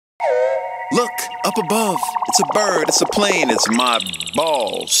Look, up above, it's a bird, it's a plane, it's my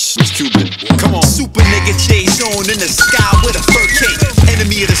balls. It's Cuban. Come on. Super nigga J-Zone in the sky with a fur cape.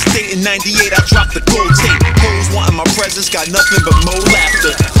 Enemy of the state in 98, I dropped the gold tape. Hoes wanting my presence, got nothing but more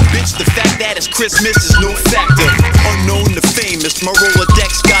laughter. Bitch, the fact that it's Christmas is no factor. Unknown to famous, my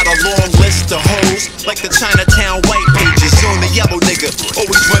Rolodex got a long list of hoes. Like the Chinatown white pages on the yellow nigga.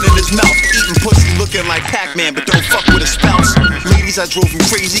 Always running his mouth, eating pussy looking like Pac-Man, but don't fuck with a spouse. Ladies, I drove him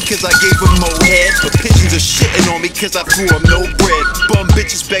crazy cause I gave him more head. But pigeons are shitting on me cause I threw them no bread. Bum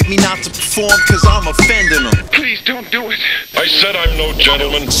bitches beg me not to perform cause I'm offending them. Please don't do it. I said I'm no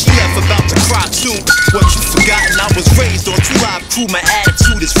gentleman. She left about to cry too. What you forgotten, I was raised on True Live Crew, my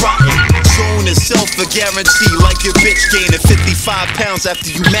attitude is rotten. Zone itself a guarantee, like your bitch gaining 55 pounds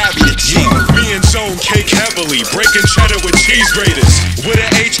after you marry a G. Me and Zone cake heavily, breaking cheddar with cheese graters. With an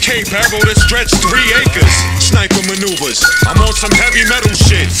HK barrel that stretched 3 acres. Sniper maneuvers, I'm on some heavy metal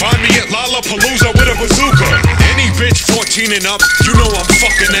shit. Find me at Lollapalooza with a bazooka. Any bitch 14 and up, you know I'm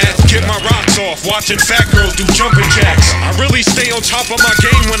fucking at. Get my rocks off, watching fat girls do jumping jacks. I really stay on top of my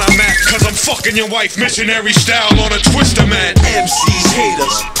game when I'm at, cause I'm fucking your wife missionary style on a twister mat. MCs hate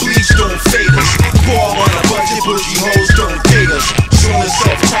us, please don't fade us. Ball on a budget, bougie hoes don't date us. Soon as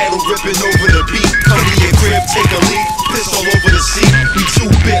self-titled ripping over the beat. Come to your crib, take a leak, piss all over the seat. We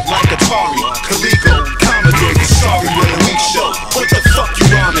 2-bit like Atari, Caligo, Commodore, you sorry with a weak show. What the fuck you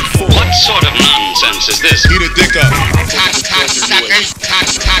rhyming for? What sort of nonsense is this? Eat a dick up. Cocksuckers.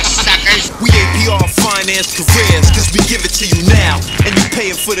 We APR finance careers, cause we give it to you now. And you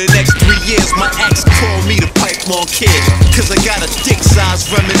paying for the next 3 years. My ex called me the pipeline kid, cause I got a dick size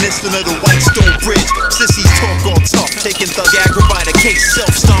reminiscent of the Whitestone Bridge. Sissies talk all tough, taking thug aggro by the case.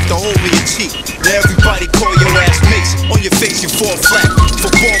 Self-stomp the hole in your cheek. Now everybody call your ass mates. On your face you fall flat.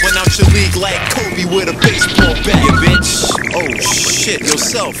 For balling out your league like Kobe with a baseball bat. Yeah, bitch. Oh shit,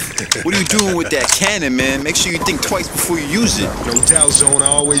 yourself. What are you doing with that cannon, man? Make sure you think twice before you use it. No doubt, Zone, I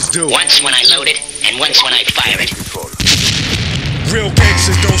always do. Once when I load it, and once when I fire it. Real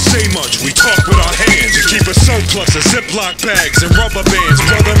gangsters don't say much, we talk with our hands. You keep a surplus of Ziploc bags and rubber bands.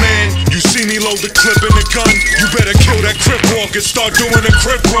 Brother man, you see me load the clip in the gun, you better kill that crip walk and start doing a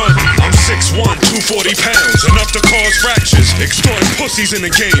crip run. I'm 6'1", 240 pounds, enough to cause fractures. Extorting pussies in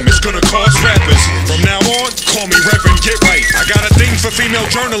the game, it's gonna cause rappers. From now on, call me Reverend Get Right. I got a thing for female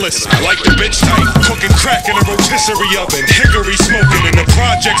journalists, I like the bitch type. Cooking crack in a rotisserie oven, hickory smoking in the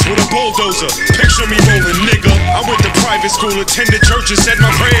projects with a bulldozer. Picture me rolling, nigga. I went to private school, attended church and said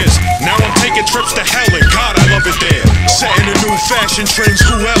my prayers. Now I'm taking trips to hell and God, I love it there. Setting the new fashion trends,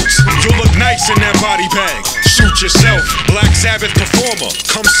 who else? You'll look nice in that body bag. Shoot yourself, Black Sabbath performer.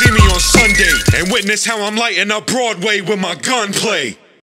 Come see me on Sunday and witness how I'm lighting up Broadway with my gunplay.